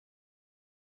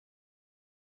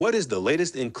What is the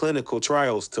latest in clinical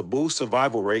trials to boost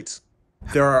survival rates?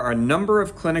 There are a number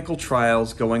of clinical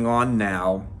trials going on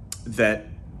now that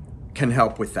can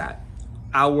help with that.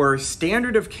 Our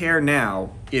standard of care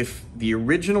now, if the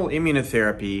original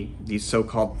immunotherapy, these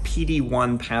so-called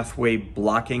PD-1 pathway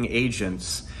blocking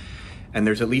agents, and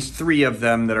there's at least 3 of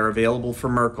them that are available for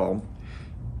Merkel,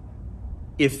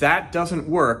 if that doesn't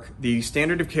work, the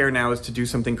standard of care now is to do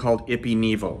something called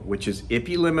ipi-nivo, which is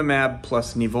ipilimumab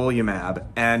plus nivolumab,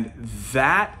 and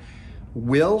that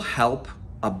will help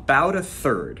about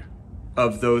 1/3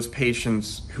 of those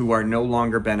patients who are no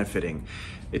longer benefiting.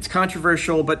 It's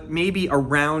controversial, but maybe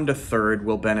around 1/3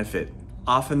 will benefit.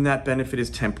 Often that benefit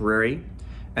is temporary,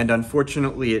 and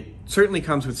unfortunately it certainly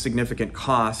comes with significant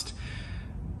cost,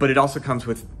 but it also comes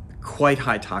with quite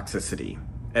high toxicity.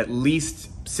 At least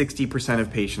 60% of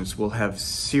patients will have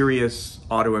serious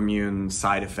autoimmune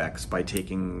side effects by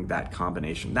taking that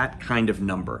combination, that kind of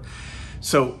number.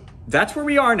 So that's where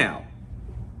we are now.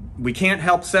 We can't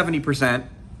help 70%.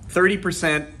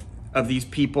 30% of these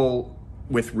people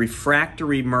with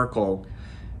refractory Merkel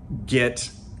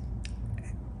get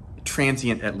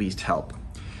transient at least help,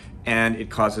 and it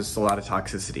causes a lot of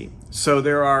toxicity. So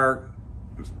there are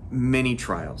many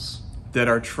trials that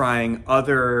are trying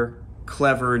other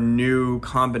clever new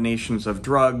combinations of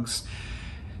drugs,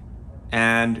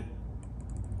 and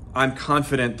I'm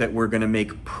confident that we're going to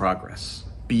make progress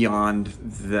beyond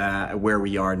that where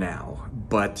we are now.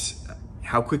 But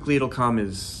how quickly it'll come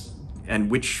is, and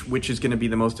which is going to be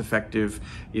the most effective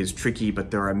is tricky,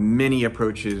 but there are many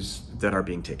approaches that are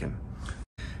being taken.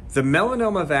 The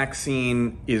melanoma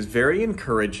vaccine is very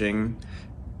encouraging.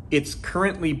 It's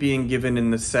currently being given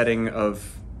in the setting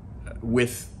of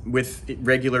with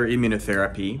regular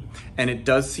immunotherapy, and it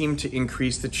does seem to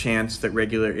increase the chance that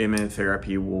regular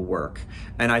immunotherapy will work.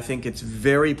 And I think it's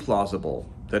very plausible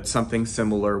that something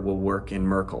similar will work in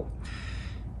Merkel.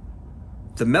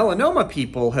 The melanoma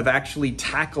people have actually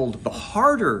tackled the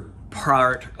harder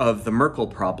part of the Merkel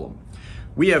problem.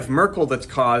 We have Merkel that's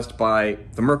caused by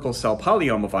the Merkel cell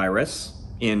polyomavirus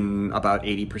in about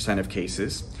 80% of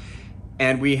cases,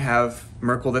 and we have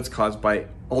Merkel that's caused by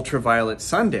ultraviolet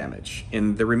sun damage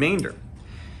in the remainder.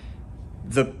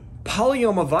 The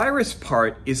polyomavirus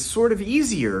part is sort of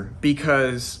easier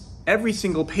because every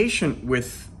single patient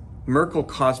with Merkel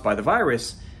caused by the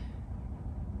virus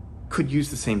could use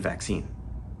the same vaccine.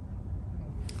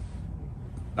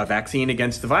 A vaccine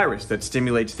against the virus that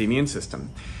stimulates the immune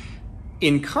system.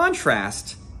 In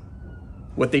contrast,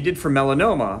 what they did for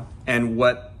melanoma and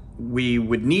what we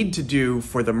would need to do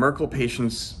for the Merkel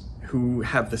patients who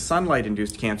have the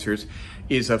sunlight-induced cancers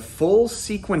is a full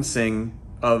sequencing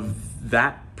of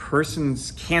that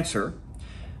person's cancer,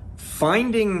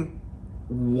 finding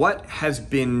what has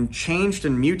been changed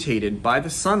and mutated by the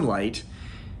sunlight,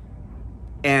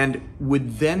 and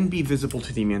would then be visible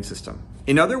to the immune system.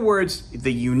 In other words,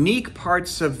 the unique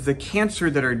parts of the cancer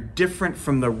that are different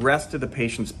from the rest of the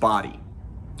patient's body.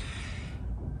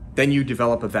 Then you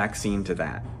develop a vaccine to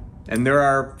that. And there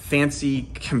are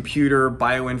fancy computer,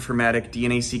 bioinformatic,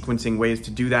 DNA sequencing ways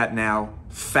to do that now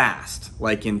fast,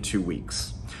 like in 2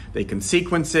 weeks. They can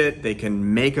sequence it, they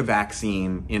can make a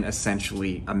vaccine in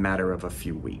essentially a matter of a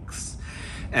few weeks,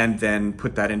 and then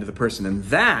put that into the person. And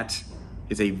that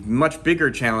is a much bigger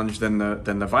challenge than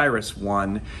the virus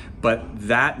one, but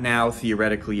that now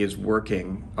theoretically is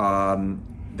working.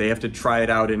 They have to try it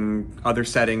out in other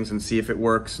settings and see if it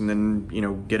works, and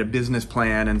then get a business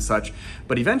plan and such.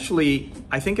 But eventually,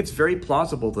 I think it's very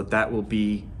plausible that that will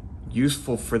be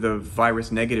useful for the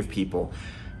virus negative people.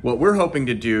 What we're hoping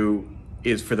to do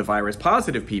is for the virus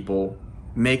positive people,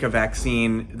 make a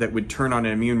vaccine that would turn on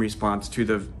an immune response to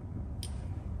the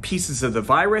pieces of the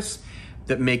virus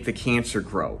that make the cancer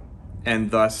grow.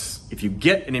 And thus, if you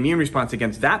get an immune response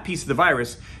against that piece of the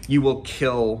virus, you will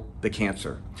kill the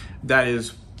cancer. That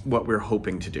is what we're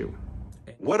hoping to do.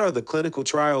 What are the clinical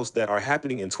trials that are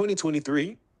happening in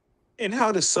 2023, and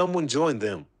how does someone join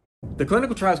them? The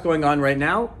clinical trials going on right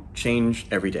now change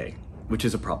every day, which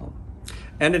is a problem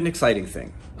and an exciting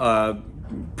thing.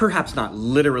 Perhaps not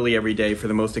literally every day for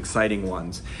the most exciting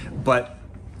ones, but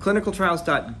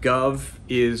clinicaltrials.gov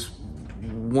is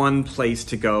one place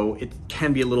to go. It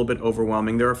can be a little bit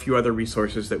overwhelming. There are a few other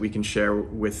resources that we can share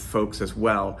with folks as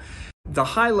well. The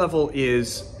high level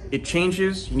is it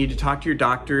changes. You need to talk to your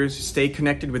doctors, stay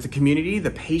connected with the community.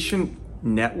 The patient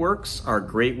networks are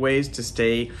great ways to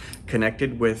stay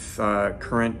connected with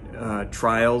current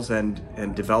trials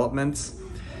and developments.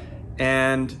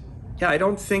 And yeah, I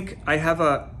don't think I have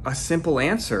a simple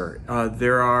answer.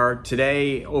 There are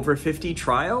today over 50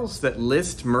 trials that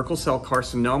list Merkel cell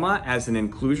carcinoma as an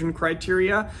inclusion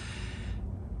criteria.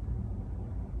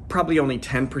 probably only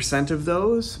 10% of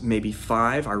those, maybe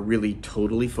 5, are really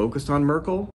totally focused on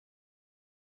Merkel.